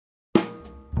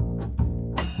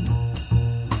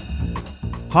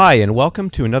Hi, and welcome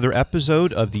to another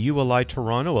episode of the ULI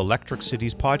Toronto Electric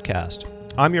Cities podcast.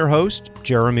 I'm your host,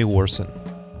 Jeremy Warson.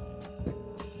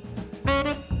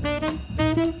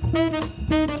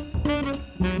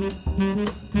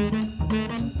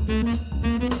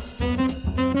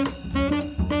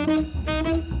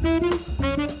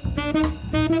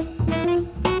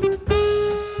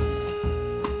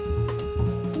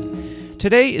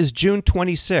 Today is June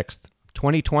 26th,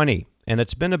 2020. And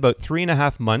it's been about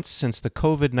 3.5 months since the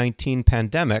COVID-19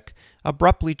 pandemic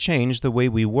abruptly changed the way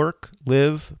we work,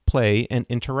 live, play, and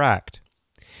interact.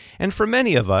 And for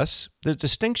many of us, the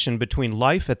distinction between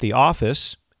life at the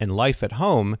office and life at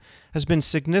home has been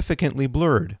significantly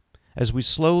blurred as we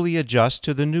slowly adjust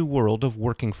to the new world of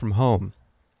working from home.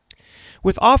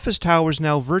 With office towers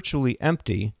now virtually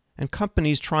empty and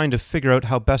companies trying to figure out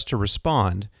how best to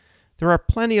respond, there are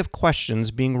plenty of questions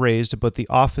being raised about the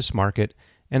office market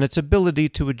and its ability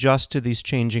to adjust to these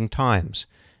changing times,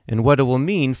 and what it will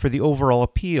mean for the overall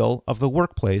appeal of the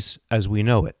workplace as we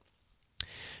know it.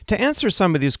 To answer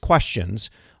some of these questions,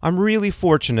 I'm really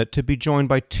fortunate to be joined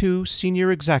by two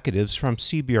senior executives from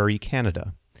CBRE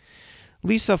Canada.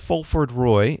 Lisa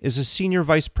Fulford-Roy is a Senior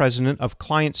Vice President of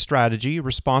Client Strategy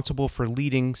responsible for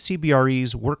leading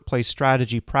CBRE's workplace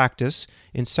strategy practice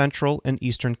in Central and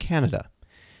Eastern Canada.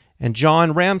 And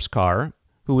John Ramskar,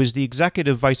 who is the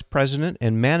Executive Vice President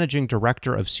and Managing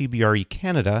Director of CBRE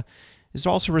Canada, is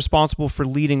also responsible for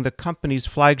leading the company's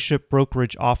flagship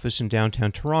brokerage office in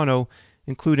downtown Toronto,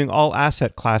 including all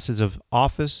asset classes of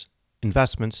office,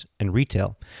 investments, and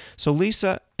retail. So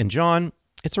Lisa and John,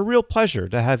 it's a real pleasure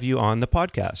to have you on the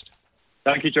podcast.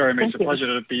 Thank you, Jeremy. It's a pleasure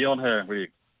to be on here with you.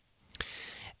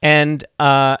 And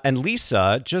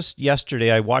Lisa, just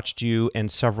yesterday I watched you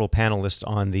and several panelists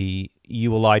on the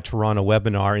ULI Toronto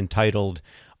webinar entitled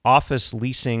Office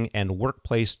Leasing and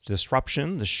Workplace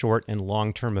Disruption, the Short and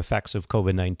Long-Term Effects of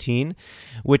COVID-19,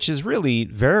 which is really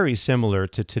very similar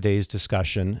to today's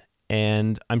discussion.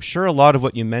 And I'm sure a lot of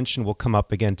what you mentioned will come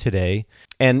up again today.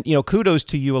 And, kudos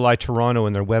to ULI Toronto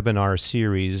and their webinar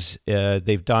series.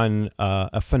 They've done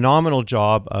a phenomenal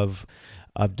job of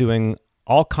doing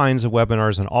all kinds of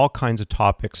webinars on all kinds of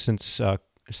topics since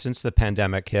the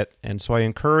pandemic hit. And so I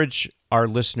encourage our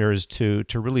listeners to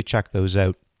really check those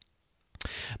out.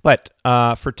 But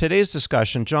for today's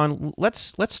discussion, John,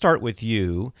 let's start with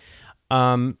you.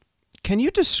 Can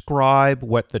you describe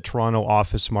what the Toronto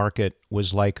office market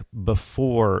was like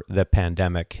before the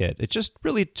pandemic hit? It's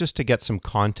just to get some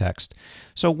context.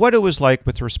 So what it was like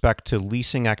with respect to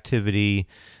leasing activity,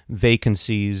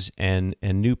 vacancies, and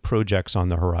new projects on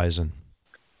the horizon.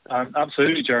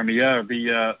 Absolutely, Jeremy. Yeah,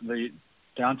 the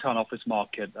downtown office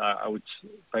market, I would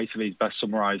basically is best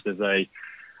summarized as a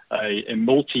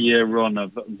multi-year run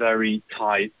of very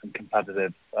tight and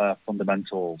competitive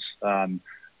fundamentals,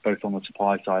 both on the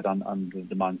supply side and the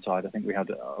demand side. I think we had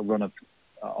a run of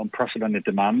unprecedented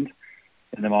demand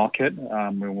in the market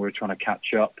when we were trying to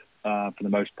catch up for the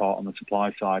most part on the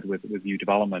supply side with new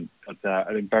development. But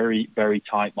a very, very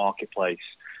tight marketplace,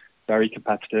 very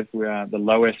competitive. We are the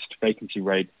lowest vacancy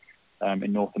rate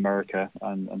in North America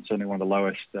and certainly one of the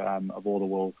lowest of all the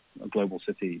world global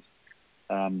cities.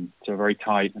 So a very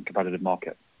tight and competitive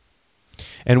market.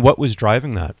 And what was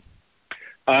driving that?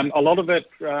 A lot of it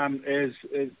is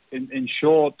in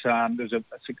short, there's a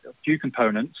few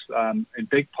components. In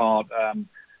big part,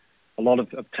 a lot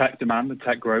of tech demand and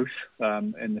tech growth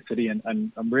in the city,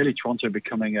 and really Toronto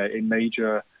becoming a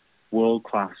major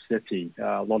world-class city.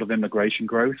 A lot of immigration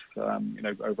growth,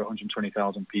 over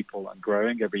 120,000 people and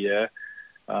growing every year,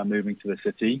 moving to the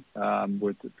city.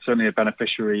 We're certainly a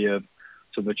beneficiary of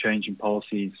some of the changing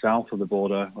policies south of the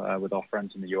border with our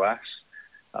friends in the US.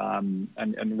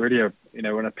 And really,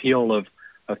 an appeal of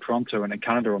Toronto and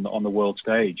Canada on the world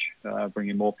stage,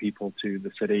 bringing more people to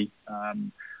the city,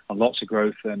 and lots of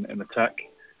growth in the tech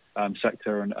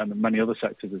sector and many other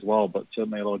sectors as well, but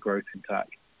certainly a lot of growth in tech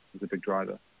is a big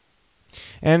driver.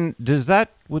 And did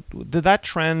that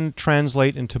trend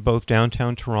translate into both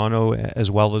downtown Toronto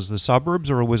as well as the suburbs,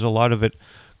 or was a lot of it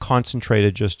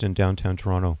concentrated just in downtown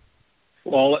Toronto?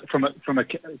 Well,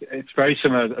 it's very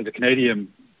similar as a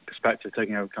Canadian perspective,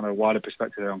 taking a kind of wider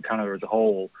perspective on Canada as a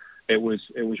whole. It was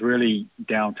really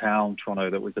downtown Toronto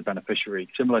that was the beneficiary,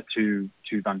 similar to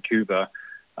Vancouver,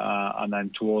 and then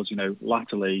towards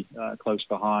latterly close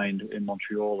behind in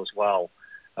Montreal as well.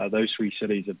 Those three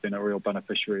cities have been a real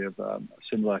beneficiary of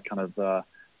similar kind of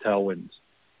tailwinds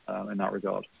in that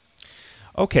regard.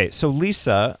 Okay, so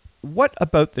Lisa, what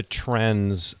about the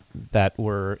trends that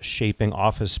were shaping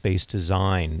office space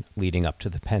design leading up to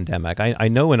the pandemic? I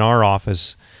know in our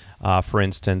office, for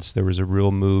instance, there was a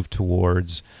real move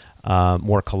towards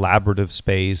more collaborative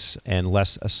space, and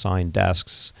less assigned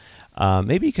desks.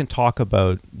 Maybe you can talk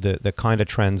about the kind of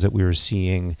trends that we were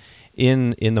seeing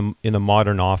in a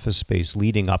modern office space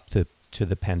leading up to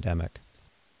the pandemic.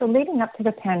 So leading up to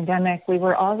the pandemic, we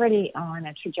were already on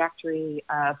a trajectory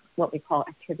of what we call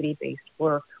activity-based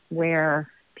work,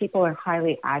 where people are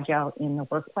highly agile in the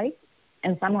workplace.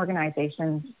 And some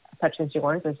organizations, such as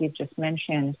yours, as you've just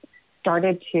mentioned,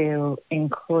 started to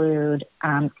include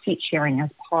seat sharing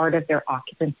as part of their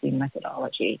occupancy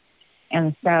methodology.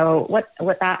 And so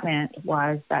what that meant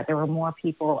was that there were more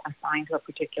people assigned to a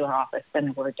particular office than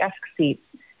there were desk seats,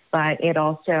 but it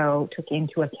also took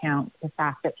into account the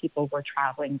fact that people were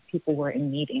traveling, people were in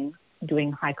meetings,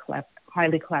 doing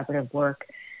highly collaborative work,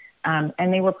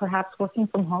 and they were perhaps working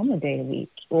from home a day a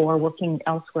week or working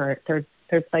elsewhere at third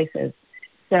places.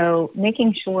 So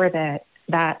making sure that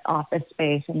that office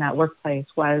space and that workplace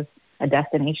was a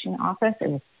destination office, it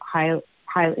was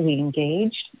highly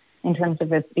engaged in terms of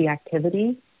the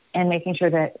activity, and making sure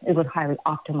that it was highly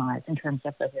optimized in terms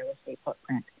of the real estate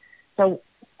footprint. So,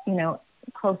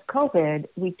 post-COVID,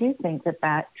 we do think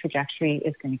that trajectory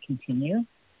is going to continue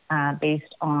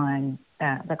based on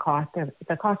the cost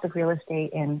of real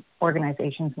estate and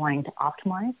organizations wanting to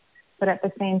optimize. But at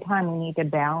the same time, we need to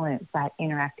balance that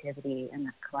interactivity and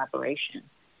that collaboration,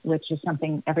 which is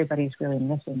something everybody's really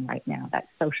missing right now, that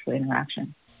social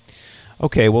interaction.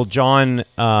 Okay, well, John,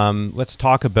 let's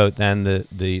talk about then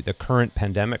the current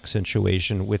pandemic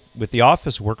situation with the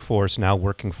office workforce now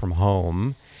working from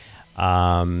home,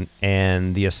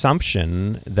 and the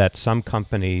assumption that some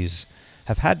companies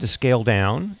have had to scale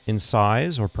down in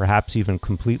size or perhaps even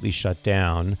completely shut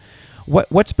down.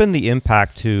 What's been the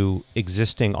impact to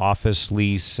existing office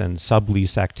lease and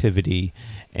sublease activity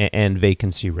and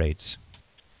vacancy rates?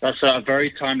 That's a very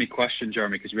timely question,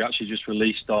 Jeremy, because we actually just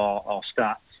released our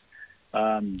stats.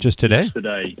 Just today?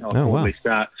 Yesterday, our quarterly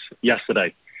stats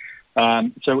yesterday.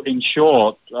 So in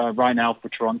short, right now for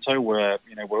Toronto, we're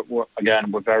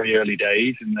very early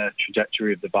days in the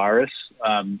trajectory of the virus.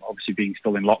 Obviously, being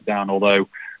still in lockdown, although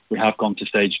we have gone to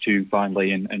stage 2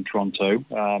 finally in Toronto.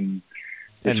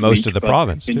 And most of the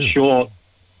province, too. In short,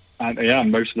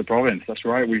 most of the province. That's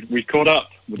right. We caught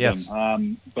up with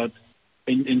them. But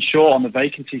in short, on the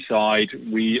vacancy side,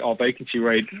 our vacancy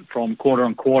rate from quarter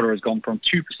on quarter has gone from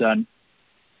 2%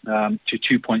 to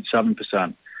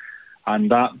 2.7%.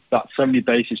 And that 70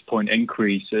 basis point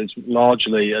increase is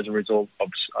largely as a result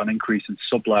of an increase in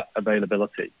sublet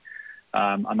availability.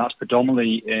 And that's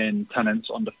predominantly in tenants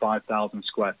under 5,000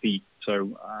 square feet.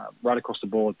 So right across the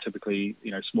board, typically,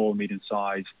 small,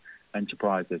 medium-sized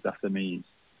enterprises, SMEs.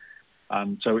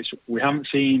 So we haven't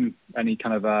seen any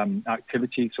kind of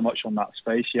activity so much on that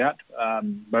space yet.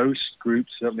 Most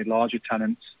groups, certainly larger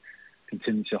tenants,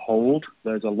 continue to hold.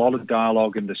 There's a lot of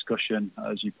dialogue and discussion,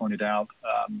 as you pointed out,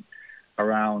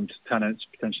 around tenants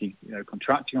potentially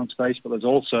contracting on space, but there's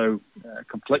also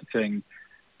conflicting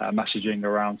messaging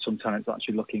around some tenants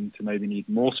actually looking to maybe need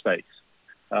more space.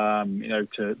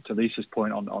 To Lisa's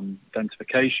point on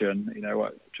densification,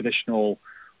 a traditional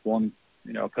one,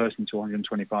 a person to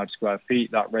 125 square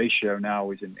feet, that ratio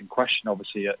now is in question,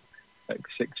 obviously, at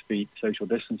 6 feet social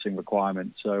distancing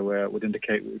requirement. So it would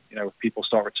indicate, if people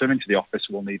start returning to the office,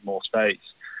 we'll need more space.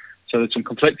 So there's some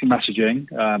conflicting messaging,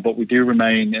 but we do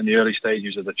remain in the early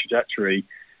stages of the trajectory,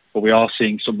 but we are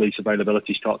seeing some lease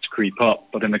availability start to creep up.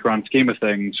 But in the grand scheme of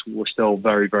things, we're still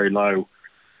very, very low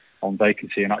on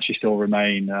vacancy and actually still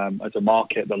remain, as a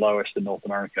market, the lowest in North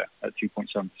America at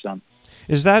 2.7%.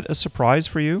 Is that a surprise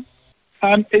for you?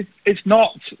 It's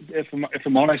not, if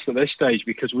I'm honest, at this stage,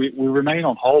 because we remain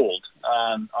on hold,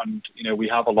 and we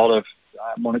have a lot of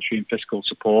monetary and fiscal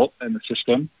support in the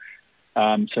system.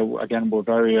 So again, we're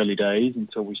very early days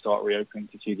until we start reopening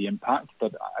to see the impact.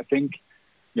 But I think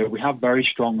we have very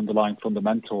strong underlying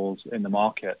fundamentals in the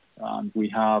market, and we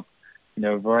have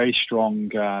a very strong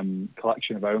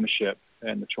collection of ownership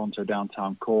in the Toronto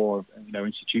downtown core,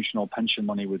 institutional pension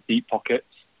money with deep pockets.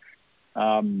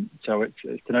 So it's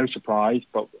to no surprise,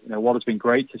 but what has been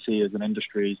great to see as an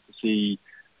industry is to see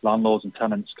landlords and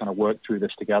tenants kind of work through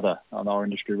this together, and our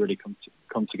industry really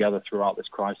come together throughout this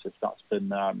crisis. That's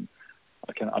been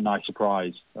a nice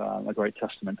surprise, a great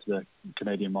testament to the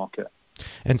Canadian market.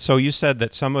 And so you said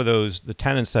that some of the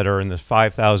tenants that are in the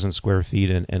 5,000 square feet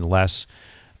and less,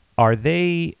 are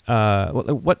they,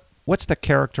 what's the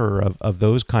character of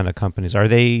those kind of companies? Are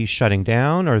they shutting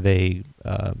down? Are they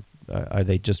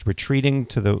just retreating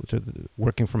to the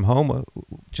working from home?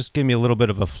 Just give me a little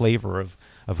bit of a flavor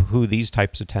of who these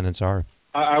types of tenants are.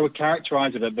 I would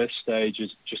characterize it at this stage as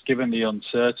just given the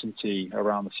uncertainty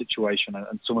around the situation,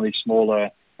 and some of these smaller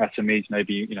SMEs may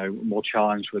be, more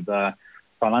challenged with their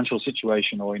financial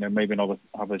situation, or maybe not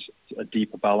have a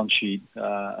deeper balance sheet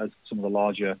as some of the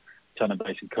larger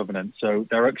tenant-based covenants. So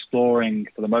they're exploring,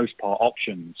 for the most part,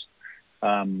 options.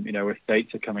 If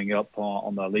dates are coming up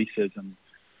on their leases, and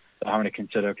they're having to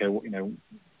consider, okay,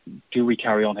 do we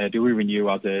carry on here? Do we renew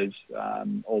as is?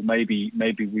 Or maybe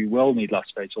we will need less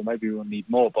space, or maybe we'll need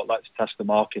more, but let's test the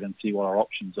market and see what our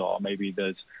options are. Maybe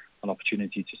there's an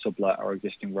opportunity to sublet our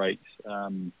existing rates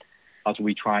as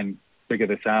we try and figure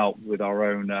this out with our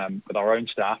own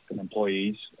staff and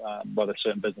employees, whether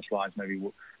certain business lines maybe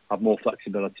will have more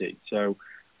flexibility. So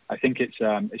I think it's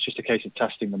just a case of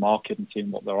testing the market and seeing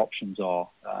what their options are.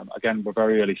 Again, we're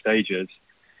very early stages,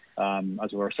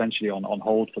 as we're essentially on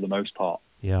hold for the most part.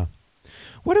 Yeah.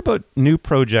 What about new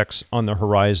projects on the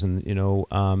horizon?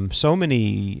 So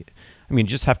many. I mean,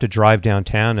 just have to drive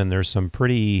downtown, and there's some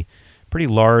pretty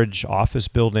large office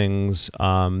buildings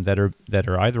that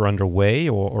are either underway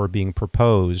or being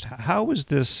proposed. How is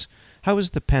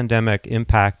the pandemic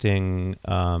impacting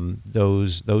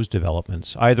those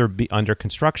developments, either be under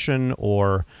construction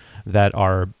or that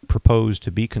are proposed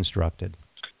to be constructed?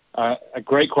 A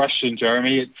great question,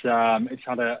 Jeremy. It's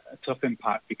had a tough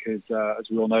impact because, as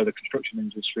we all know, the construction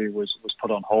industry was put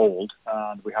on hold,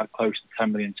 and we had close to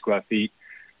 10 million square feet,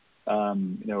 a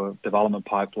development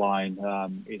pipeline,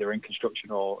 either in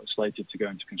construction or slated to go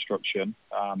into construction,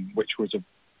 which was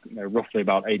roughly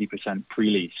about 80%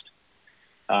 pre-leased.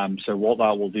 So what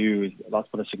that will do is that's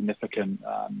put a significant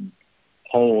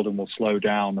hold and will slow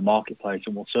down the marketplace,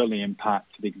 and will certainly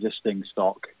impact the existing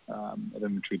stock of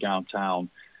inventory downtown.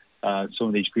 Some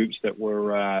of these groups that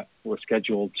were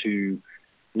scheduled to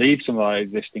leave some of our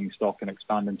existing stock and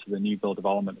expand into the new build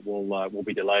development will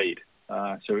be delayed.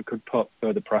 So it could put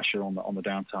further pressure on the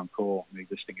downtown core and the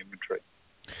existing inventory.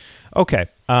 Okay.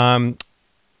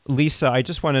 Lisa, I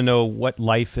just want to know what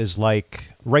life is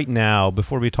like right now.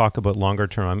 Before we talk about longer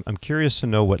term, I'm curious to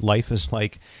know what life is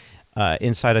like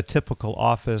inside a typical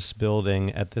office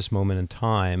building at this moment in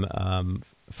time.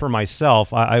 For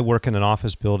myself, I work in an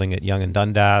office building at Yonge and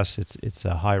Dundas. It's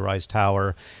a high-rise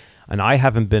tower, and I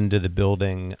haven't been to the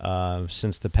building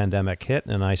since the pandemic hit,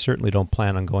 and I certainly don't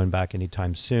plan on going back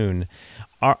anytime soon.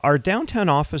 Are downtown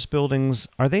office buildings,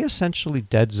 are they essentially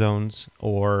dead zones,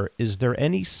 or is there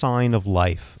any sign of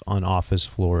life on office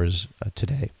floors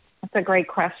today? That's a great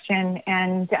question,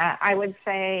 and I would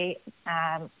say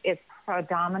it's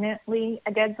predominantly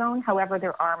a dead zone. However,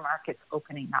 there are markets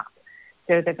opening up.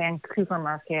 So the Vancouver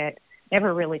market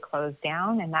never really closed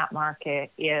down, and that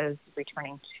market is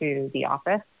returning to the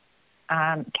office.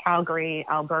 Calgary,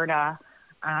 Alberta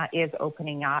is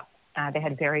opening up. They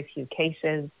had very few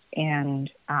cases, and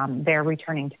they're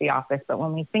returning to the office. But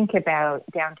when we think about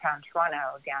downtown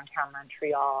Toronto, downtown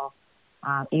Montreal,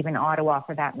 even Ottawa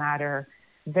for that matter,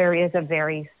 there is a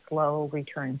very slow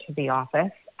return to the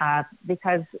office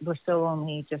because we're still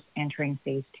only just entering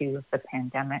phase 2 of the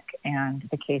pandemic, and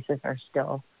the cases are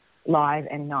still live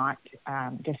and not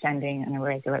descending on a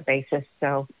regular basis.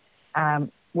 So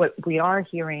what we are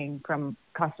hearing from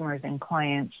customers and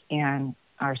clients and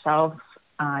ourselves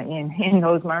in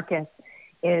those markets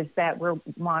is that we're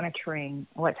monitoring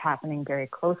what's happening very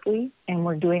closely, and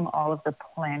we're doing all of the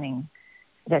planning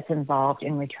that's involved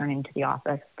in returning to the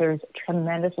office. There's a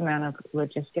tremendous amount of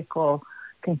logistical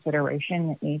consideration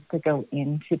that needs to go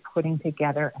into putting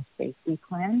together a safety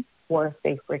plan for a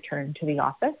safe return to the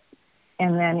office.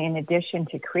 And then in addition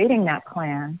to creating that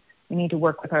plan, we need to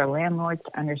work with our landlords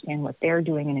to understand what they're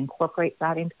doing and incorporate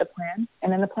that into the plan.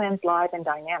 And then the plan's live and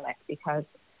dynamic because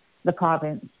the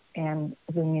province and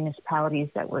the municipalities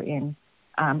that we're in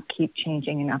keep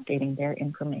changing and updating their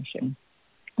information.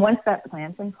 Once that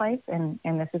plan's in place, and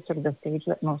this is sort of the stage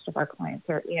that most of our clients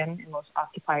are in and most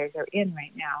occupiers are in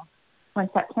right now,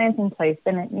 once that plan's in place,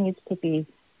 then it needs to be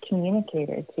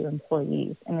communicated to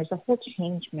employees. And there's a whole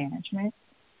change management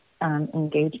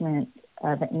engagement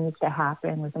that needs to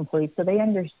happen with employees so they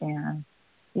understand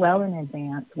well in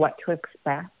advance what to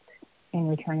expect in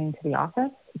returning to the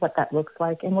office, what that looks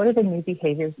like, and what are the new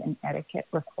behaviors and etiquette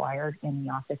required in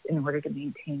the office in order to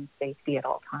maintain safety at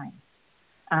all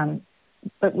times.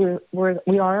 But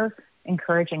we are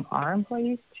encouraging our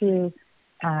employees to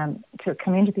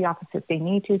come into the office if they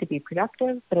need to be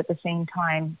productive, but at the same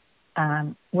time,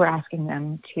 we're asking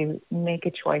them to make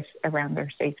a choice around their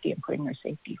safety and putting their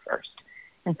safety first.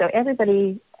 And so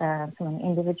everybody, from an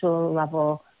individual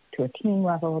level to a team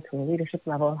level to a leadership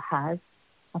level, has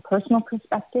a personal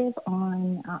perspective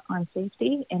on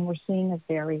safety, and we're seeing a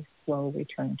very slow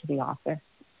return to the office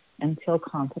until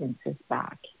confidence is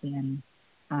back in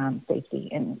safety.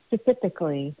 And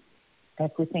specifically,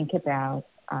 if we think about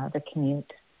the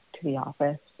commute to the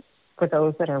office, for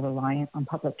those that are reliant on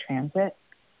public transit,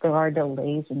 there are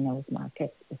delays in those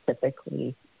markets,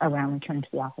 specifically around return to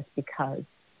the office, because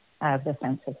of the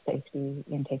sense of safety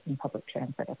in taking public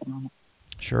transit at the moment.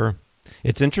 Sure.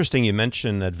 It's interesting you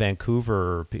mentioned that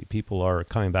Vancouver people are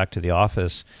coming back to the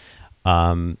office.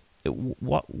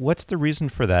 What's the reason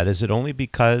for that? Is it only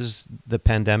because the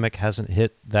pandemic hasn't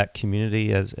hit that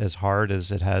community as hard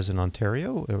as it has in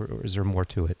Ontario, or is there more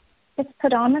to it? It's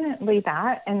predominantly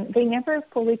that, and they never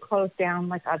fully closed down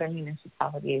like other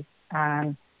municipalities.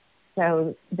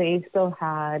 So they still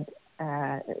had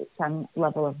some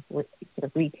level of sort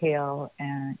of retail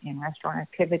and restaurant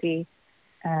activity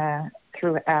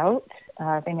throughout.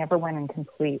 They never went in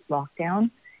complete lockdown.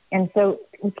 And so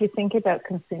if you think about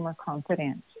consumer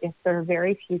confidence, if there are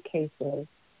very few cases,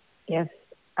 if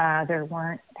there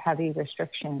weren't heavy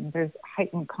restrictions, there's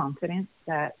heightened confidence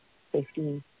that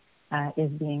safety is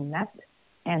being met,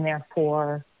 and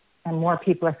therefore more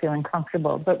people are feeling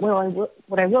comfortable. But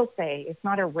what I will say, it's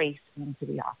not a race into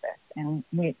the office. And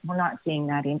we're not seeing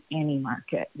that in any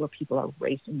market where people are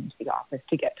racing into the office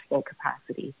to get to full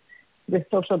capacity. With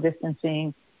social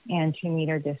distancing and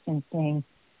 2-meter distancing,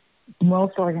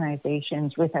 most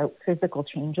organizations, without physical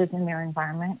changes in their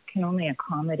environment, can only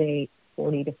accommodate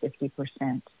 40 to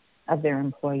 50% of their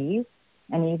employees.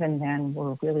 And even then,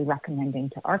 we're really recommending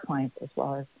to our clients, as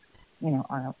well as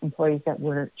our employees, that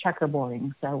we're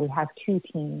checkerboarding. So we have 2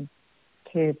 teams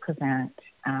to prevent,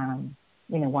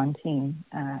 one team,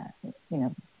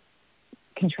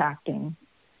 contracting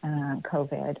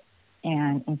COVID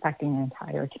and infecting the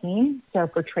entire team. So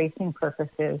for tracing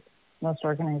purposes, most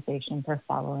organizations are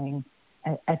following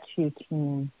a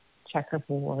 2-team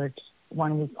checkerboard,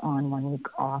 1 week on, 1 week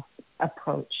off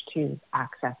approach to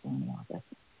accessing the office.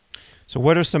 So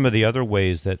what are some of the other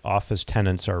ways that office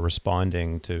tenants are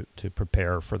responding to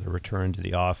prepare for the return to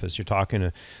the office? You're talking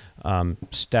to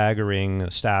staggering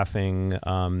staffing.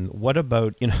 What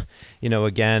about,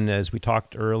 again, as we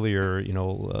talked earlier,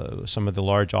 some of the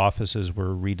large offices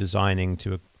were redesigning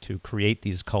to create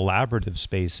these collaborative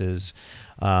spaces.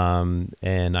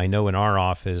 And I know in our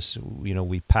office,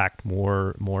 we packed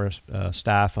more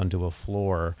staff onto a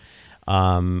floor.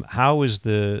 How is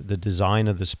the design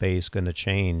of the space going to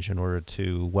change in order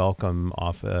to welcome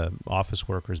office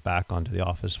workers back onto the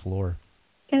office floor?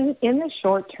 In the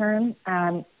short term,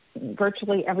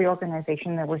 virtually every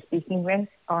organization that we're speaking with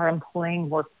are employing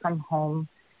work from home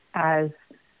as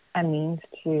a means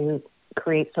to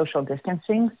create social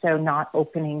distancing, so not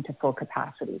opening to full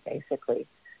capacity, basically,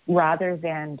 rather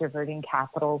than diverting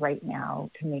capital right now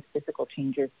to make physical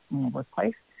changes in the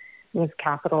workplace. This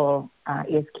capital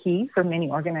is key for many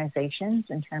organizations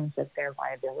in terms of their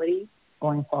viability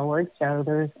going forward. So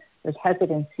there's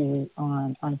hesitancy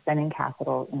on spending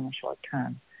capital in the short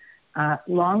term.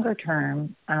 Longer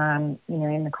term,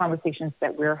 in the conversations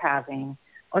that we're having,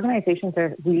 organizations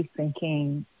are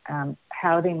rethinking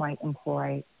how they might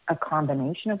employ a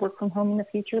combination of work from home in the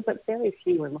future, but very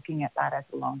few are looking at that as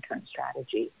a long-term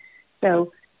strategy.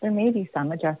 So there may be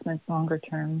some adjustments longer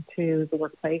term to the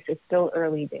workplace. It's still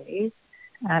early days.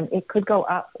 It could go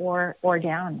up or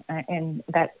down, and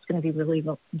that's going to be really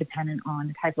dependent on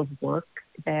the type of work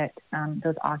that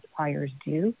those occupiers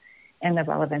do and the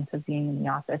relevance of being in the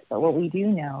office. But what we do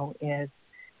know is,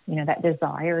 that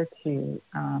desire to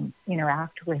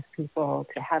interact with people,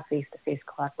 to have face-to-face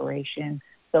collaboration,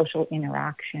 social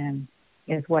interaction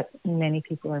is what many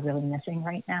people are really missing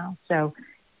right now. So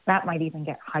that might even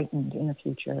get heightened in the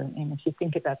future. And if you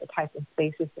think about the type of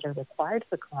spaces that are required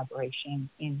for collaboration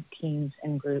in teams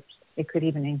and groups, it could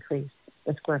even increase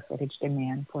the square footage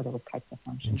demand for those types of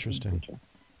functions. Interesting. In the future.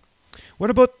 What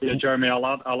about? Yeah, Jeremy,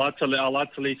 I'll add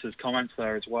to Lisa's comments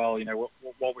there as well.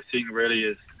 What we're seeing really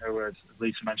is, as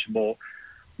Lisa mentioned,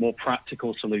 more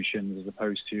practical solutions as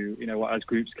opposed to, as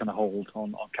groups kind of hold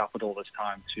on capital this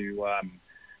time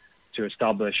to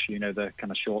establish, the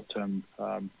kind of short-term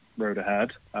road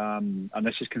ahead. And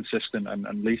this is consistent,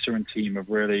 and Lisa and team have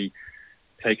really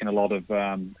taken a lot of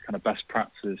kind of best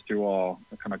practices through our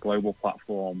kind of global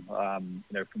platform,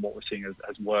 from what we're seeing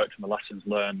has worked and the lessons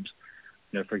learned,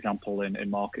 for example, in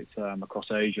markets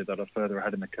across Asia that are further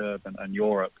ahead in the curve and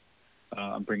Europe,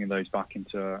 and bringing those back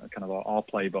into kind of our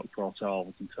playbook for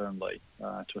ourselves internally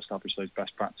to establish those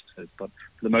best practices. But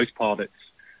for the most part,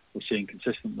 we're seeing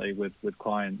consistently with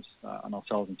clients and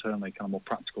ourselves internally kind of more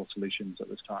practical solutions at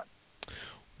this time.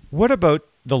 What about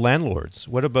the landlords?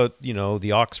 What about,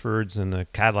 the Oxfords and the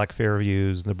Cadillac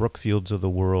Fairviews and the Brookfields of the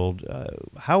world?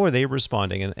 How are they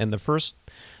responding? And the first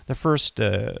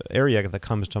area that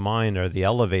comes to mind are the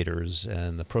elevators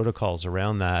and the protocols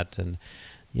around that, and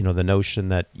the notion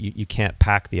that you can't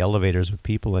pack the elevators with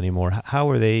people anymore. How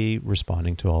are they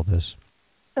responding to all this?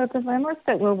 So the landlords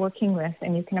that we're working with,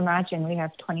 and you can imagine we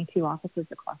have 22 offices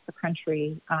across the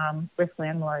country with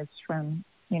landlords from,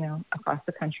 across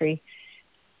the country.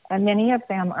 And many of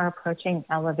them are approaching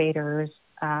elevators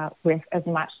with as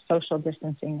much social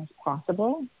distancing as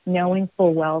possible, knowing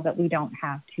full well that we don't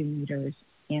have 2 meters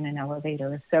in an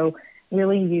elevator. So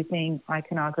really using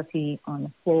iconography on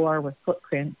the floor with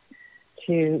footprints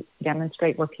to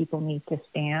demonstrate where people need to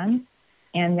stand,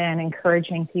 and then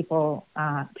encouraging people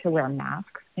to wear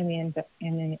masks in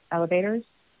the elevators,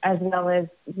 as well as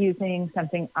using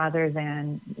something other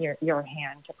than your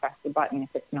hand to press the button if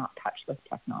it's not touchless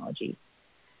technology.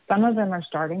 Some of them are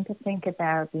starting to think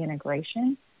about the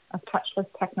integration of touchless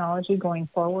technology going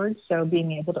forward, so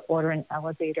being able to order an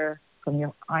elevator from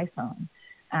your iPhone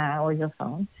or your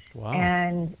phone, wow,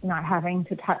 and not having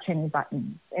to touch any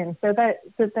buttons. And so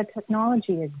the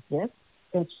technology exists.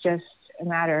 It's just a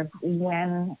matter of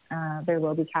when there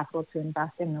will be capital to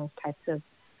invest in those types of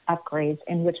upgrades,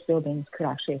 and which buildings could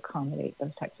actually accommodate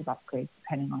those types of upgrades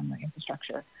depending on the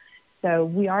infrastructure. So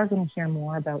we are going to hear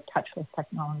more about touchless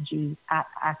technology,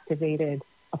 app-activated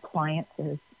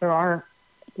appliances. There are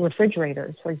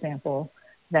refrigerators, for example,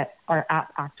 that are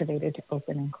app-activated to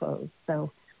open and close.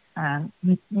 So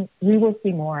we will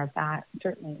see more of that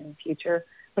certainly in the future.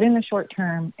 But in the short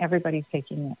term, everybody's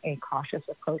taking a cautious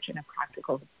approach and a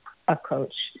practical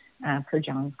approach, per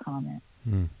John's comment.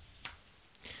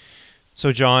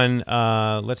 So, John,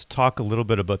 let's talk a little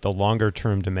bit about the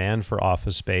longer-term demand for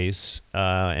office space.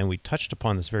 And we touched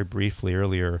upon this very briefly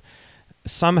earlier.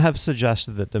 Some have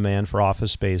suggested that demand for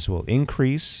office space will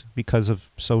increase because of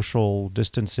social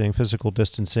distancing, physical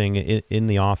distancing in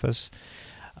the office.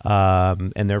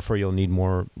 And therefore you'll need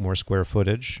more square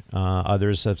footage.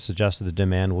 Others have suggested the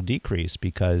demand will decrease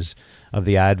because of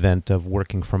the advent of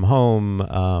working from home.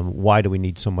 Why do we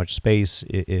need so much space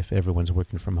if everyone's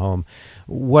working from home?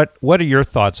 What are your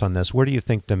thoughts on this? Where do you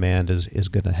think demand is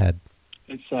going to head?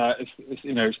 It's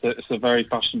a very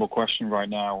fashionable question right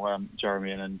now,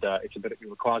 Jeremy, and it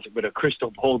requires a bit of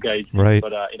crystal ball gazing. Right.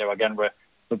 But again, we're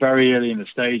very early in the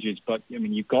stages. But I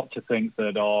mean, you've got to think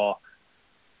that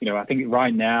I think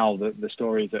right now the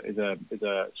story is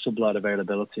a sublet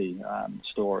availability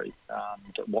story.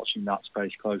 Watching that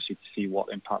space closely to see what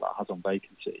impact that has on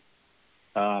vacancy.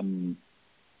 And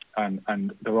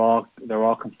there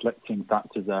are conflicting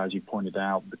factors there, as you pointed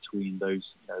out, between those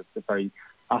the very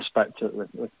aspect of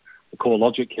the core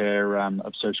logic here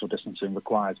of social distancing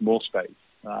requires more space.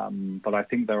 But I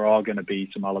think there are going to be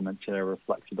some elements here of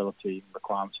flexibility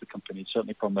requirements for companies,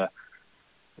 certainly from the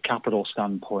capital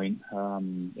standpoint,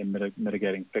 in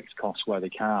mitigating fixed costs where they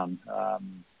can.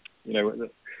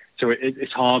 So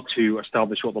it's hard to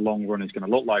establish what the long run is going to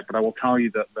look like, but I will tell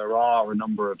you that there are a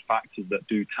number of factors that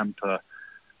do temper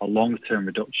a long-term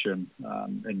reduction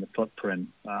in the footprint.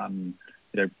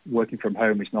 Working from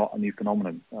home is not a new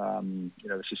phenomenon.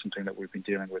 This is something that we've been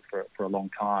dealing with for a long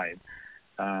time.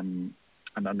 And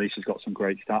Lisa's got some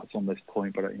great stats on this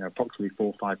point, but approximately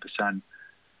 4 or 5%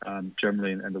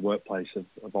 generally in the workplace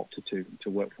have opted to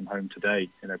work from home today.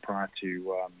 Prior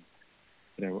to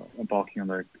embarking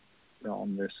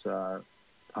on this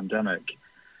pandemic.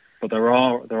 But there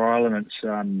are elements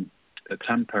that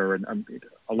temper, and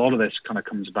a lot of this kind of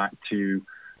comes back to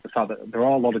the fact that there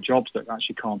are a lot of jobs that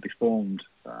actually can't be performed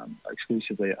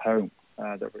exclusively at home.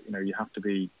 You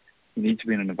need to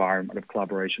be in an environment of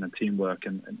collaboration and teamwork,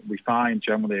 and we find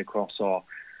generally across our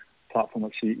platform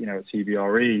at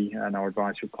CBRE and our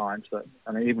advisory clients that,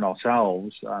 and even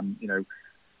ourselves,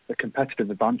 the competitive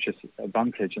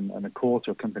advantage and the core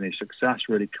to a company's success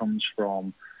really comes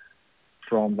from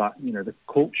that, the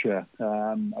culture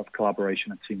of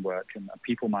collaboration and teamwork and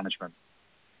people management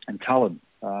and talent,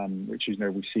 which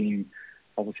we've seen.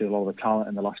 Obviously, a lot of the talent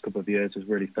in the last couple of years has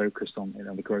really focused on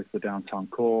the growth of the downtown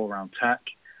core around tech,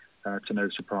 to no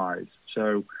surprise.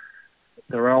 So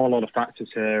there are a lot of factors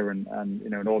here, and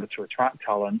in order to attract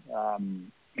talent,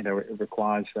 it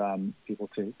requires people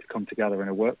to come together in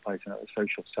a workplace and a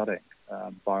social setting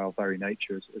by our very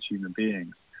nature as human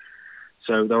beings.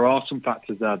 So there are some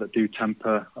factors there that do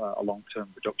temper a long-term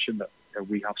reduction that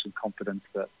we have some confidence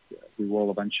that we will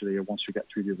eventually, once we get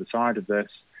through the other side of this,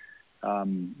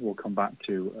 we'll come back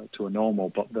to a normal.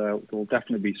 But there will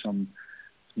definitely be some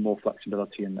more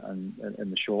flexibility in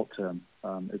the short term,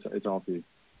 is our view.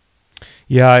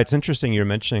 Yeah, it's interesting you're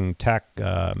mentioning tech,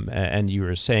 and you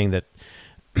were saying that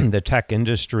the tech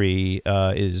industry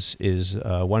is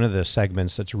one of the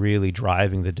segments that's really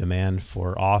driving the demand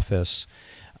for office.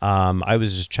 I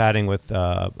was just chatting with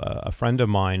a friend of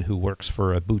mine who works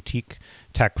for a boutique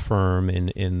tech firm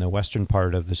in the western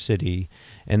part of the city,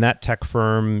 and that tech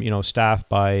firm, staffed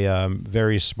by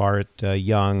very smart,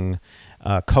 young,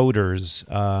 coders,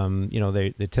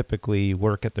 they typically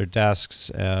work at their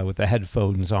desks with the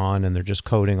headphones on and they're just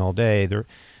coding all day. They're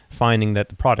finding that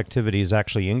the productivity is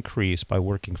actually increased by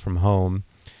working from home.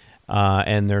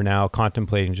 And they're now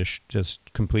contemplating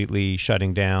just completely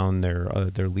shutting down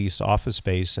their leased office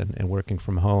space and working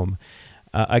from home.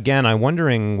 Again, I'm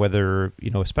wondering whether,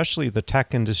 especially the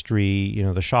tech industry,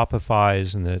 the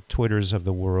Shopifys and the Twitters of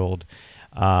the world,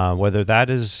 whether that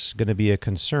is going to be a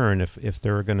concern if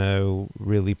they're going to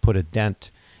really put a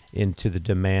dent into the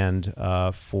demand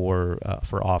for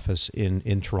office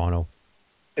in Toronto.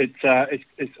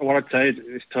 It's what I'd say is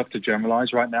it's tough to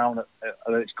generalize right now.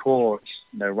 At its core,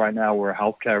 right now we're a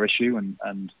healthcare issue,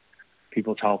 and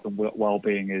people's health and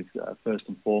well-being is first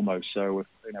and foremost. So if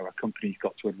a company's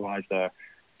got to advise their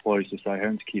employees to stay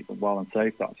home to keep them well and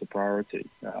safe, that's a priority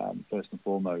first and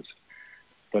foremost.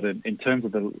 But in terms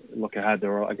of the look ahead,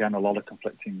 there are again a lot of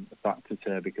conflicting factors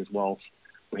here, because whilst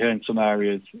we hear in some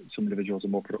areas some individuals are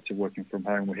more productive working from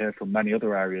home, we hear from many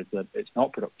other areas that it's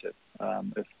not productive.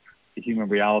 If the human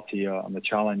reality and the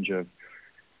challenge of,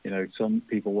 some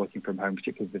people working from home,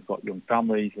 particularly if they've got young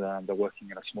families, they're working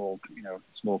in a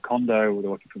small condo, they're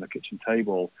working from the kitchen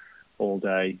table all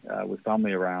day with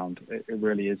family around. It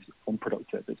really is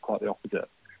unproductive. It's quite the opposite.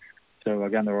 So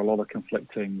again, there are a lot of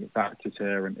conflicting factors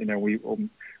here, and we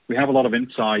have a lot of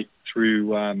insight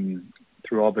through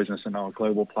our business and our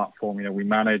global platform. We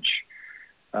manage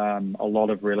a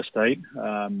lot of real estate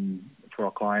for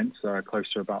our clients,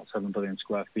 close to about 7 billion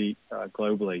square feet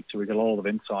globally. So we get a lot of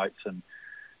insights, and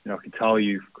I can tell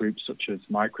you groups such as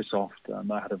Microsoft and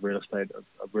their head of real estate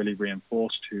have really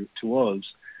reinforced to us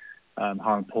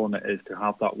how important it is to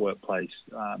have that workplace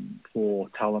for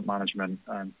talent management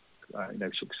and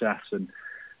success and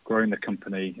growing the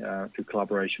company through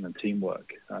collaboration and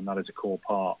teamwork, and that is a core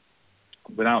part.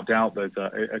 Without doubt, there's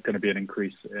going to be an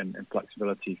increase in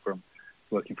flexibility from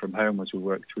working from home as we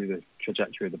work through the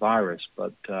trajectory of the virus.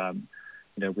 But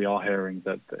we are hearing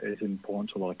that it is important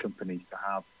to a lot of companies to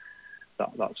have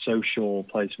that social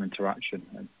place of interaction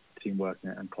and teamwork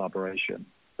and collaboration.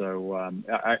 So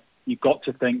you've got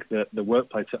to think that the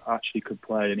workplace actually could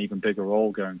play an even bigger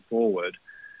role going forward.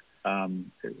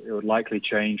 It would likely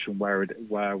change from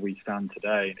where we stand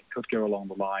today, and it could go along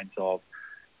the lines of,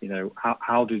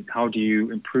 how do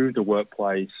you improve the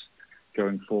workplace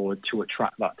going forward to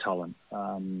attract that talent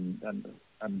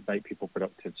and make people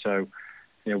productive. So,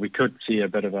 we could see a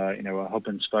bit of a hub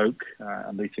and spoke,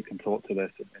 and Lisa can talk to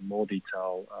this in more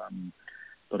detail.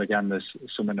 But again, there's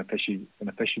some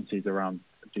inefficiencies around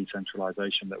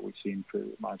decentralization that we've seen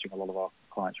through managing a lot of our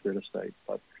clients' real estate.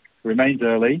 But it remains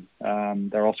early.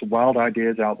 There are some wild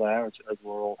ideas out there, as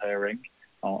we're all hearing,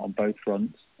 on both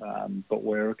fronts. But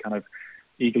we're kind of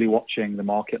eagerly watching the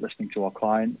market, listening to our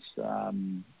clients,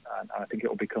 and I think it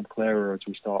will become clearer as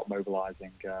we start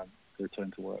mobilizing to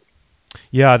return to work.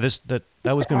 Yeah, that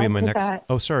was going to be my next.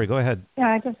 Oh, sorry. Go ahead. Yeah,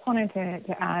 I just wanted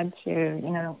to add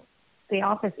to the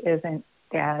office isn't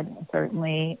dead,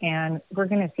 certainly, and we're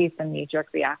going to see some knee-jerk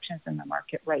reactions in the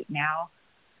market right now,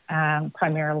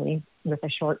 primarily with a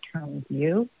short-term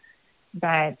view.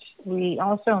 But we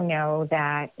also know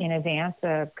that in advance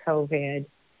of COVID,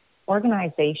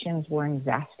 organizations were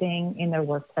investing in their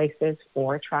workplaces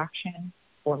for attraction,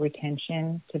 for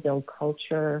retention, to build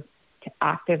culture, to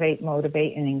activate,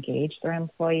 motivate, and engage their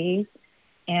employees.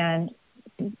 And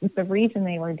the reason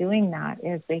they were doing that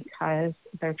is because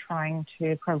they're trying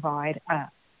to provide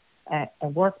a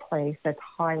workplace that's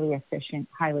highly efficient,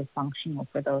 highly functional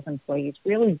for those employees,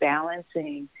 really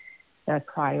balancing the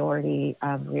priority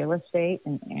of real estate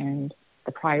and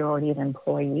the priority of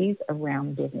employees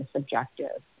around business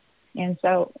objectives. And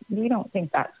so we don't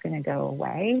think that's going to go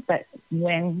away, but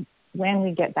when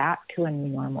we get back to a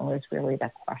new normal is really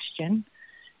the question.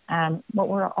 What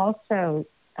we're also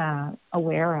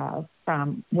aware of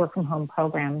from work from home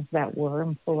programs that were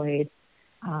employed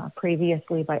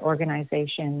previously by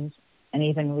organizations and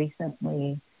even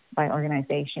recently by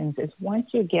organizations is once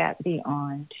you get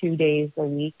beyond 2 days a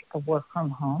week of work from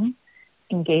home,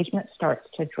 engagement starts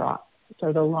to drop.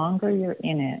 So the longer you're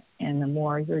in it and the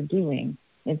more you're doing,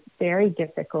 it's very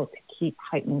difficult to keep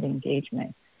heightened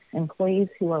engagement. Employees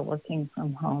who are working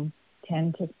from home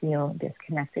tend to feel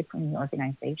disconnected from the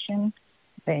organization.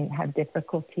 They have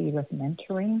difficulty with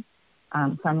mentoring.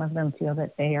 Some of them feel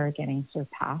that they are getting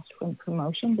surpassed from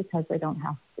promotion because they don't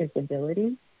have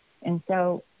visibility. And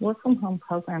so work from home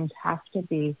programs have to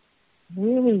be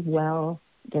really well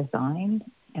designed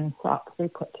and thoughtfully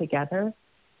put together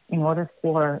in order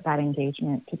for that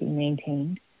engagement to be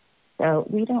maintained. So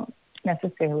we don't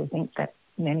necessarily think that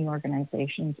many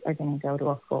organizations are going to go to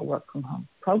a full work from home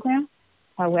program.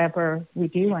 However, we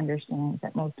do understand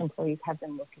that most employees have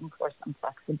been looking for some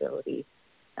flexibility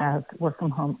of work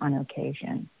from home on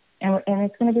occasion. And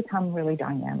it's going to become really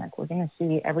dynamic. We're going to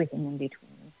see everything in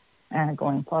between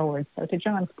going forward. So to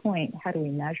John's point, how do we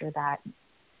measure that?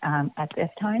 At this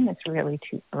time, it's really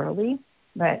too early,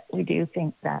 but we do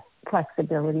think that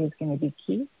flexibility is going to be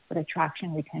key, but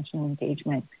attraction, retention, and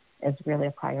engagement is really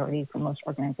a priority for most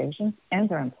organizations and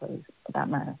their employees, for that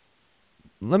matter.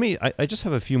 I just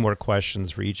have a few more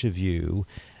questions for each of you.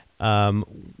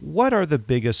 What are the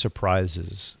biggest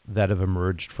surprises that have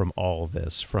emerged from all of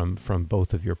this, from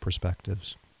both of your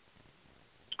perspectives?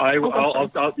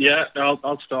 I'll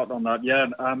start on that. Yeah,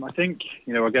 I think,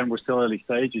 again, we're still early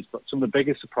stages, but some of the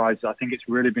biggest surprises, I think it's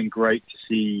really been great to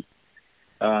see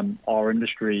our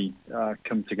industry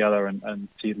come together and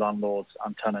see landlords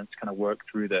and tenants kind of work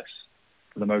through this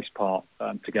for the most part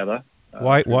together.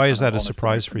 Why is that a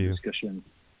surprise for you?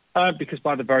 Because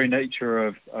by the very nature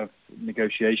of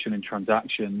negotiation and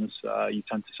transactions, you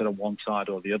tend to sit on one side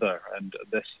or the other. And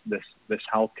this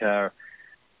healthcare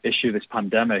issue, this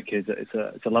pandemic, it's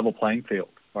a level playing field,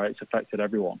 right? It's affected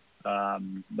everyone.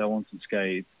 No one's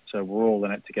unscathed, so we're all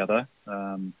in it together.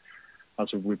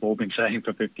 As we've all been saying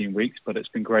for 15 weeks, but it's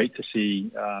been great to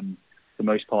see the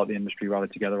most part of the industry rally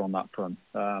together on that front.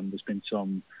 There's been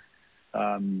some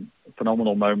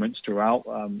phenomenal moments throughout,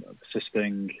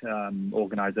 assisting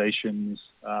organizations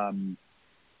on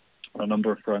a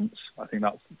number of fronts. I think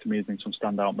that, to me, has been some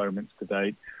standout moments to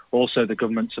date. Also, the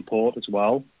government support as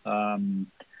well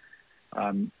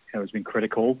has been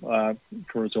critical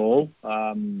for us all.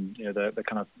 The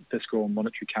kind of fiscal and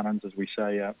monetary cannons, as we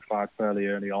say, fired fairly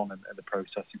early on in the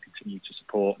process and continue to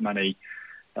support many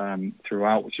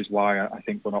throughout, which is why I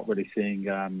think we're not really seeing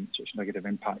such negative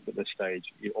impact at this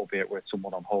stage, albeit with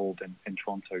somewhat on hold in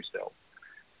Toronto still.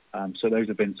 So those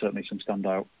have been certainly some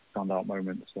standout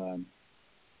moments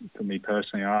for me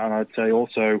personally. And I'd say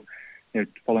also,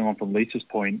 following on from Lisa's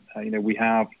point, we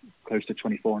have close to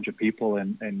 2,400 people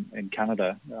in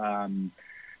Canada,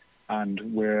 and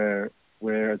we're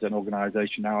as an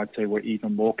organisation now, I'd say we're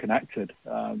even more connected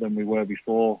than we were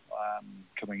before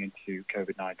coming into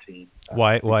COVID-19.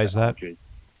 Why is that?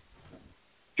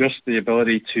 Just the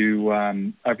ability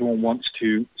to, everyone wants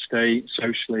to stay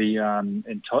socially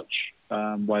in touch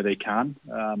where they can.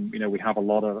 We have a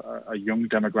lot of a young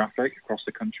demographic across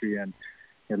the country and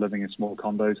living in small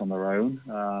condos on their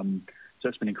own. So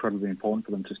it's been incredibly important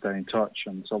for them to stay in touch.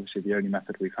 And it's obviously the only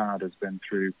method we've had has been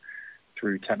through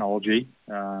technology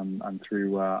and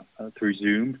through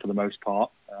Zoom for the most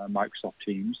part, Microsoft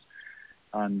Teams.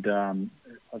 And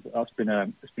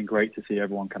it's been great to see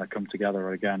everyone kind of come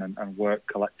together again and work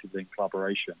collectively in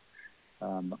collaboration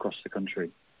across the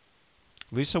country.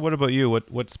 Lisa, what about you?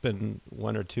 What's been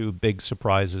one or two big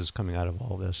surprises coming out of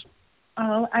all this?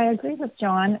 Oh, I agree with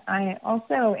John. I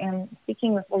also am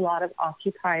speaking with a lot of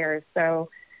occupiers, so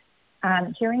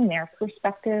hearing their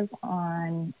perspective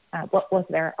on what was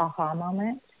their aha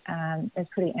moment is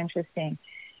pretty interesting.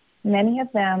 Many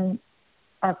of them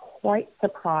are quite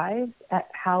surprised at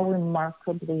how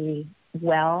remarkably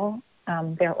well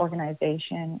their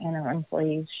organization and their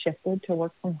employees shifted to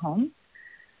work from home.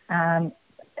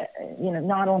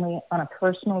 Not only on a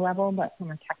personal level, but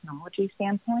from a technology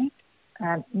standpoint.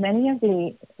 Many of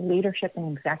the leadership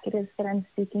and executives that I'm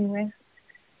speaking with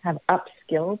have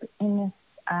upskilled in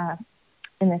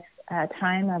this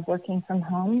time of working from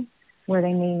home, where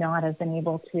they may not have been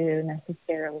able to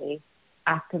necessarily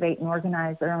activate and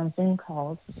organize their own Zoom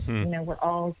calls. We're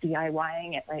all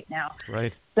DIYing it right now.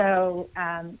 Right. So,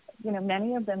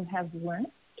 many of them have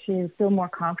learned to feel more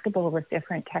comfortable with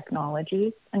different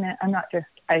technologies. And I'm not just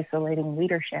isolating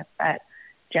leadership, but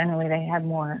generally they have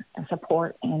more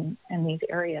support in these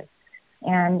areas.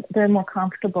 And they're more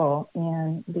comfortable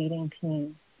in leading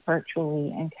teams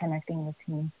virtually and connecting with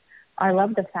teams. I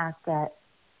love the fact that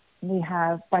we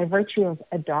have, by virtue of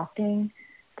adopting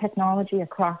technology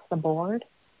across the board,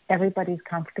 everybody's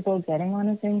comfortable getting on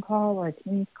a Zoom call or a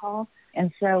Teams call.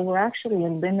 And so we're actually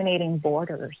eliminating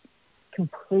borders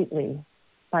completely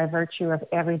by virtue of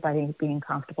everybody being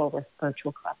comfortable with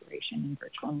virtual collaboration and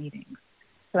virtual meetings.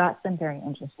 So that's been very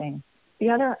interesting. The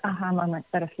other aha moment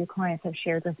that a few clients have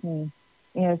shared with me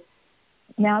is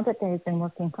now that they've been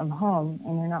working from home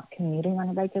and they're not commuting on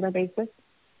a regular basis,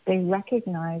 they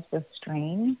recognize the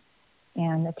strain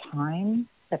and the time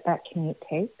that commute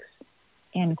takes.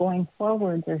 And going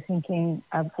forward, they're thinking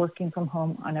of working from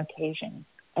home on occasion,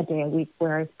 a day a week,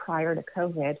 whereas prior to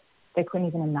COVID, they couldn't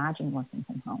even imagine working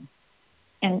from home.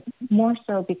 And more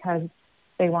so because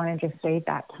they wanted to save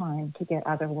that time to get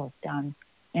other work done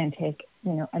and take,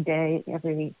 a day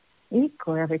every week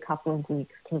or every couple of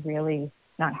weeks to really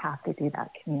not have to do that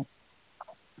commute.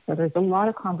 So there's a lot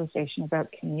of conversation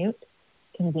about commute,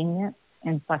 convenience,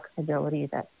 and flexibility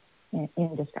that's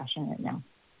in discussion right now.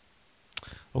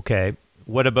 Okay.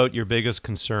 What about your biggest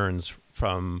concerns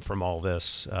from all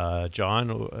this, John?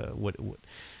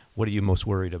 What are you most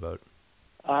worried about?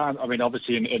 I mean,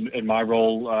 obviously, in my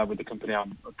role with the company,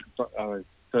 I'm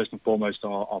first and foremost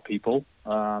our people.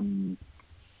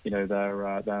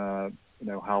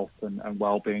 Their health and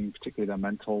well-being, particularly their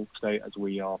mental state, as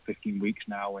we are 15 weeks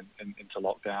now into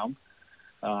lockdown.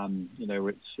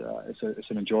 It's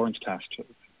an endurance test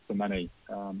for many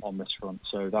on this front.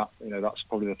 So that's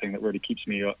probably the thing that really keeps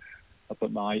me up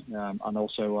at night, and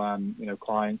also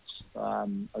clients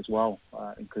as well,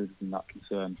 included in that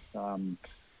concern.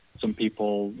 Some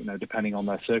people, depending on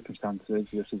their circumstances,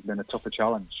 this has been a tougher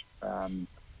challenge.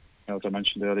 As I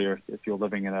mentioned earlier, if you're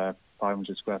living in a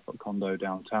 500 square foot condo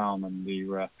downtown and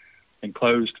you're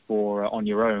enclosed on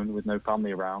your own with no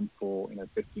family around for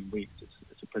 15 weeks,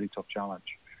 it's a pretty tough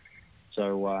challenge.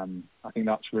 So I think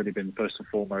that's really been first and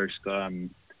foremost for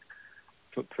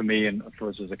me and for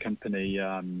us as a company,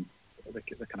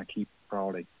 the kind of key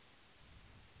priority.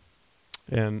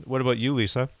 And what about you,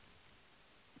 Lisa?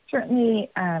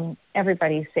 Certainly,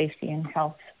 everybody's safety and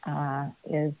health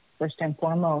is first and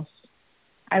foremost.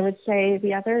 I would say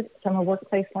the other, from a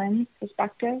workplace lens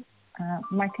perspective,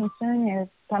 my concern is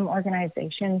some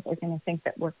organizations are going to think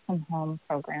that work from home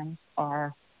programs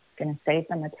are going to save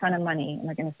them a ton of money and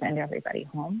they're going to send everybody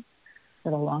home for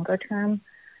the longer term.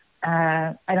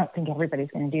 I don't think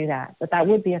everybody's going to do that, but that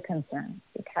would be a concern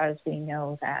because we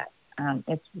know that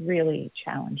it's really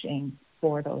challenging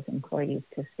for those employees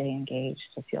to stay engaged,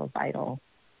 to feel vital,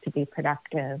 to be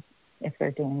productive if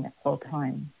they're doing it full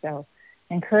time. So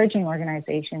encouraging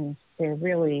organizations to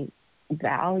really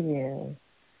value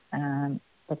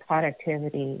the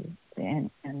productivity and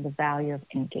the value of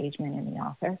engagement in the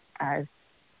office as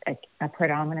a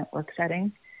predominant work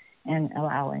setting and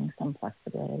allowing some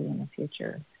flexibility in the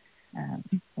future.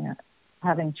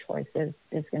 Having choices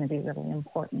is going to be really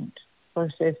important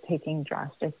versus taking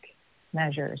drastic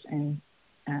measures and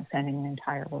sending an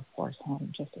entire workforce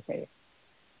home just to save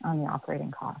on the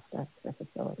operating cost of the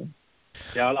facility.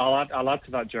 Yeah, I'll add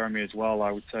to that, Jeremy, as well.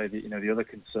 I would say that the other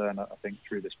concern I think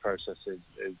through this process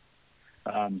is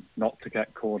not to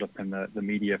get caught up in the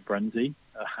media frenzy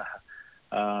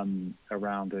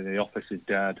around the office is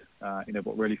dead,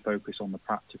 but really focus on the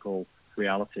practical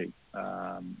reality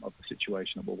of the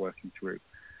situation that we're working through,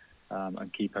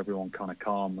 and keep everyone kind of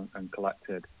calm and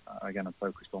collected. Again, and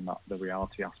focused on the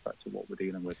reality aspect of what we're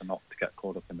dealing with, and not to get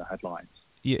caught up in the headlines.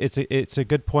 Yeah, it's a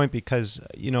good point because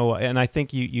and I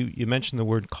think you mentioned the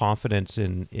word confidence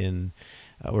in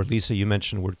or Lisa, you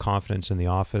mentioned the word confidence in the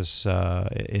office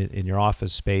in your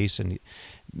office space, and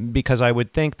because I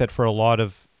would think that for a lot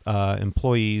of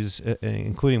employees,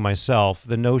 including myself,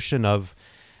 the notion of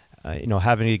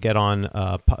having to get on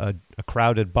a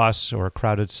crowded bus or a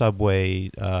crowded subway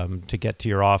to get to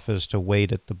your office, to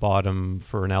wait at the bottom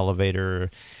for an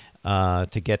elevator,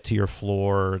 to get to your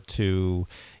floor, to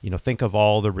think of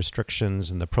all the restrictions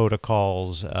and the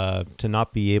protocols, to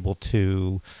not be able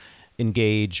to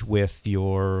engage with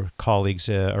your colleagues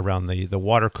around the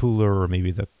water cooler or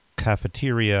maybe the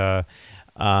cafeteria,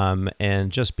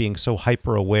 and just being so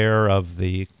hyper aware of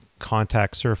the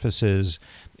contact surfaces.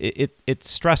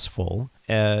 It's stressful,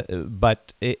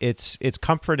 but it's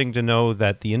comforting to know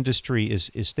that the industry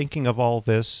is thinking of all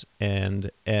this, and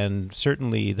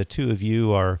certainly the two of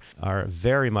you are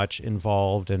very much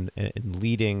involved in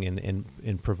leading and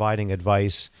in providing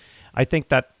advice. I think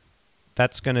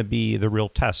that's going to be the real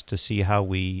test to see how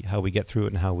we get through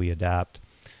it and how we adapt.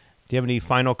 Do you have any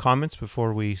final comments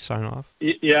before we sign off?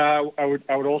 Yeah, I would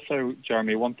also,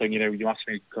 Jeremy, one thing, you asked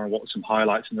me kind of what were some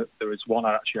highlights, and there was one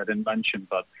I didn't mention,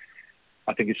 but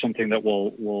I think it's something that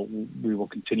we will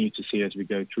continue to see as we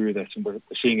go through this, and we're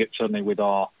seeing it certainly with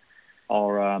our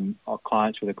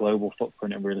clients with a global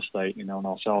footprint in real estate, and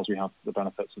ourselves, we have the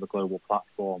benefits of a global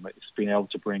platform. It's been able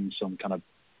to bring some kind of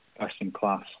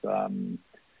best-in-class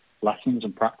lessons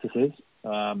and practices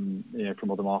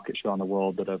from other markets around the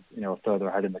world that are further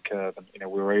ahead in the curve, and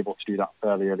we were able to do that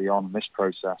fairly early on in this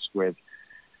process with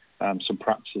some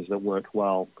practices that worked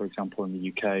well, for example, in the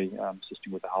UK,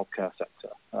 assisting with the healthcare sector,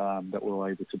 that we were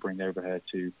able to bring over here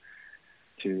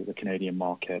to the Canadian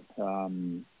market.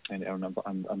 And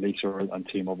Lisa and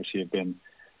team obviously have been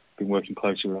working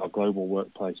closely with our global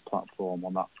workplace platform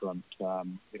on that front,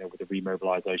 with the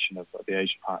remobilization of the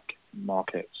Asia Pac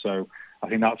market. So I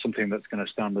think that's something that's going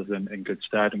to stand us in good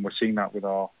stead, and we're seeing that with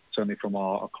certainly from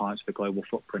our clients with a global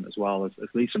footprint as well. As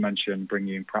Lisa mentioned,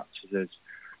 bringing in practices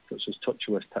such as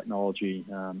touchless technology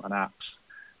and apps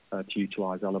to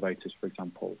utilize elevators, for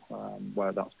example,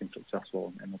 where that's been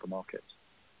successful in other markets.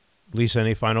 Lisa,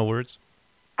 any final words?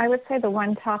 I would say the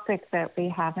one topic that we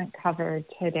haven't covered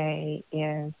today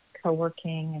is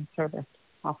co-working and service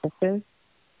offices.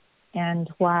 And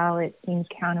while it seems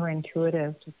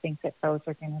counterintuitive to think that those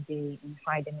are going to be in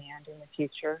high demand in the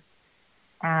future,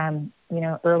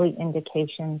 early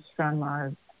indications from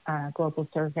our global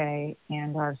survey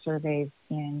and our surveys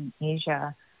in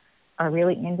Asia are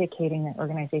really indicating that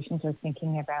organizations are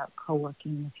thinking about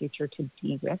co-working in the future to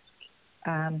de-risk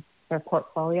their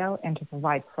portfolio and to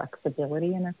provide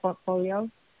flexibility in their portfolio.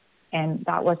 And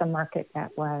that was a market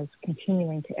that was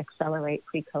continuing to accelerate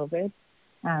pre-COVID.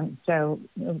 So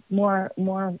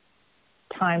more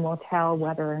time will tell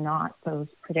whether or not those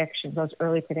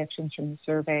early predictions from the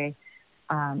survey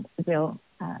will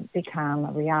become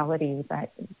a reality.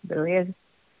 But there is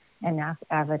enough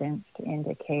evidence to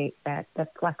indicate that the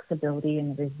flexibility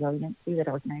and the resiliency that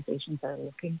organizations are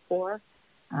looking for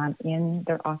in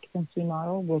their occupancy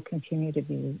model will continue to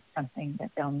be something that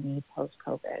they'll need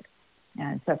post-COVID.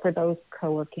 And so for those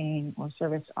co-working or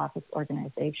service office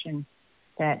organizations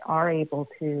that are able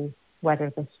to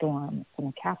weather the storm from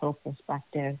a capital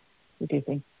perspective, we do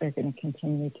think they're going to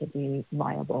continue to be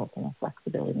viable from a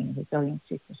flexibility and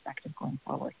resiliency perspective going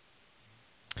forward.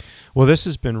 Well, this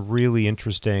has been really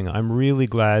interesting. I'm really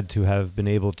glad to have been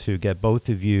able to get both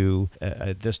of you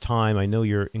at this time. I know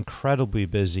you're incredibly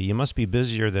busy. You must be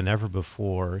busier than ever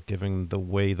before, given the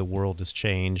way the world has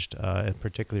changed,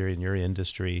 particularly in your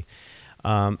industry.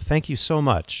 Thank you so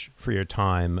much for your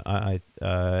time.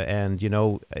 And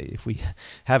if we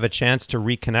have a chance to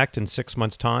reconnect in 6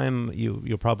 months' time,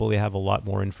 you'll probably have a lot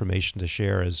more information to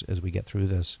share as we get through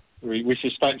this. We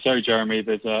suspect so, Jeremy.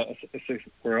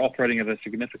 We're operating at a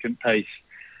significant pace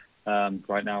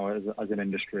right now as an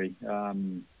industry.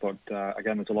 But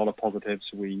again, there's a lot of positives.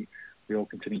 We all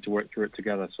continue to work through it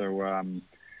together. So I'm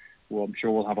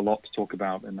sure we'll have a lot to talk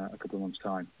about in a couple of months'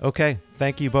 time. Okay.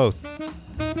 Thank you both.